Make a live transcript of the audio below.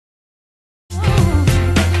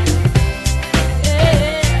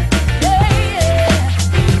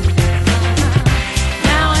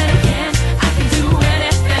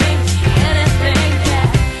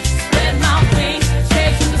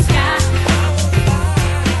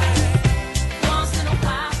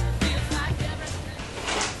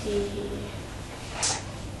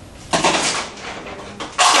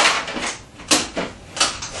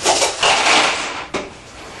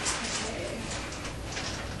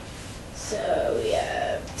So we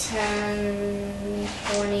have 10,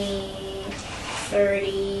 20,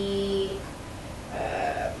 30,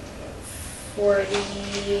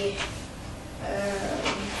 40,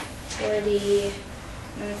 40,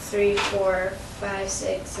 3, 4, 5,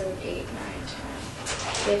 6, 7, 8, 9, 10,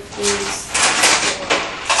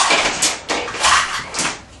 50,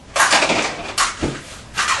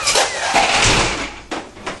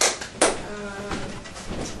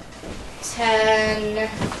 10,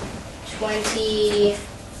 20,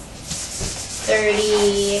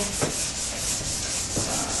 30,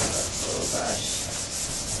 oh gosh,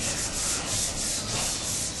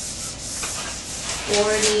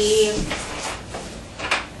 40,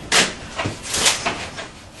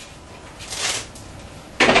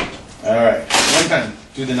 All right, one time,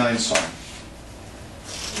 do the 9 song.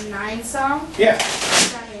 9 song? Yeah.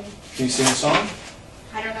 What's that mean? Can you sing a song?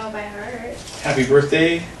 I don't know by heart. Happy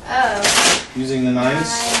birthday, Oh. using the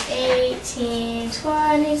 9s. 9, 18,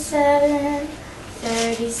 27,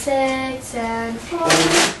 36, and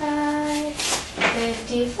 45,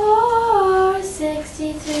 54,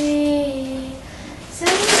 63,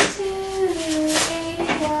 72,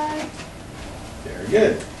 81. Very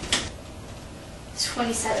good.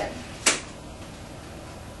 27,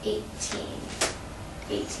 18,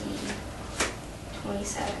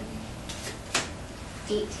 27,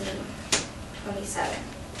 18, 27.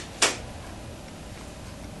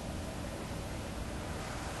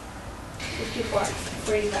 54,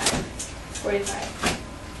 45, 45,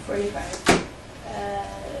 45,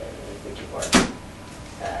 54,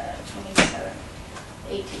 27,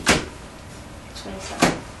 18,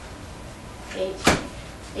 27, 18,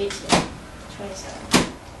 18, 27,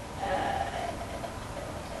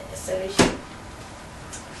 72,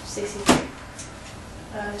 63,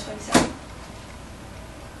 27,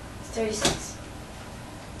 36,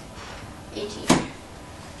 18,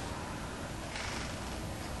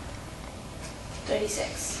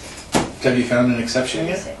 36. Have you found an exception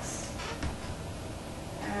yet? 36.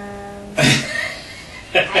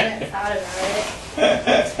 I haven't thought about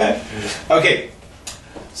it. Okay,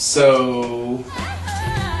 so